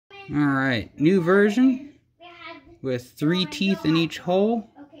Alright, new version with 3 teeth in each hole.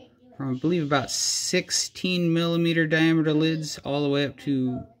 From I believe about 16mm diameter lids all the way up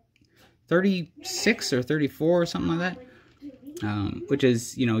to 36 or 34 or something like that. Which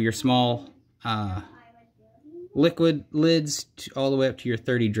is, you know, your small liquid lids all the way up to your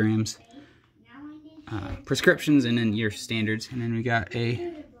 30 drams. Prescriptions and then your standards. And then we got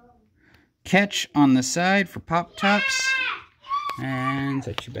a catch on the side for pop tops. And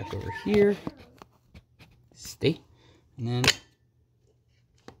set you back over here. Stay. And then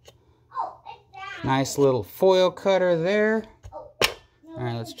nice little foil cutter there.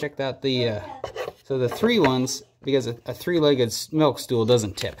 Alright, let's check out the so the 3 ones, because a 3-legged milk stool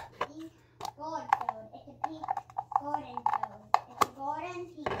doesn't tip.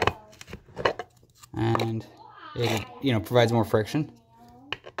 And it, you know, provides more friction.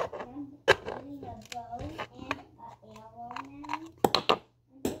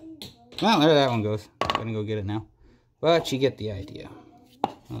 Well, there that one goes. I'm gonna go get it now. But you get the idea.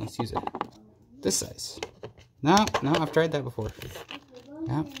 Well, let's use it this size. No, I've tried that before.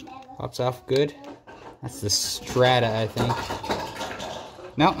 Yeah, pops off good. That's the Strata, I think.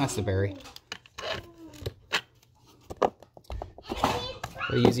 No, that's the Berry.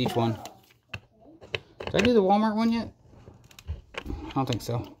 Gotta use each one. Did I do the Walmart one yet? I don't think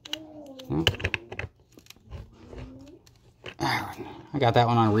so. No. I got that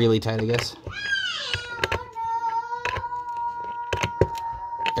one on really tight, I guess.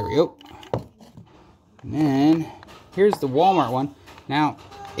 There we go. And then, here's the Walmart one. Now,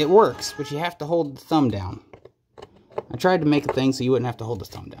 it works, but you have to hold the thumb down. I tried to make a thing so you wouldn't have to hold the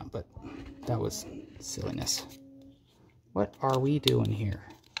thumb down, but that was silliness. What are we doing here?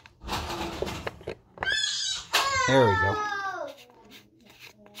 There we go.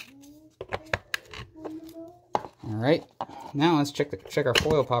 Alright, now let's check our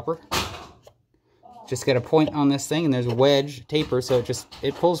foil popper. Just got a point on this thing, and there's a wedge taper, so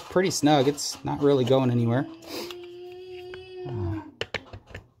it pulls pretty snug. It's not really going anywhere.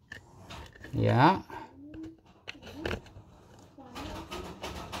 Yeah,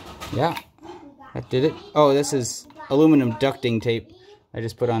 that did it. Oh, this is aluminum ducting tape I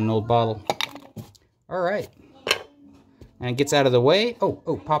just put on an old bottle. All right, and it gets out of the way.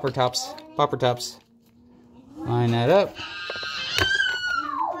 Oh, popper tops. Line that up.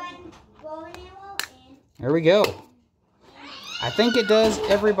 There we go. I think it does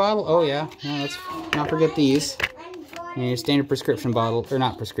every bottle. Oh yeah, let's not forget these. And your standard prescription bottle, or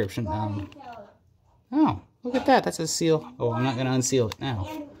not prescription. Oh, look at that. That's a seal. Oh, I'm not going to unseal it now.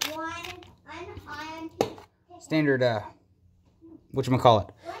 Standard, whatchamacallit,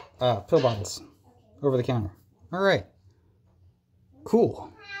 pill bottles. Over the counter. Alright.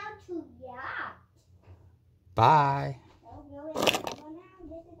 Cool. Bye.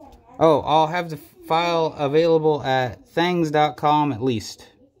 Oh, I'll have the file available at thangs.com at least.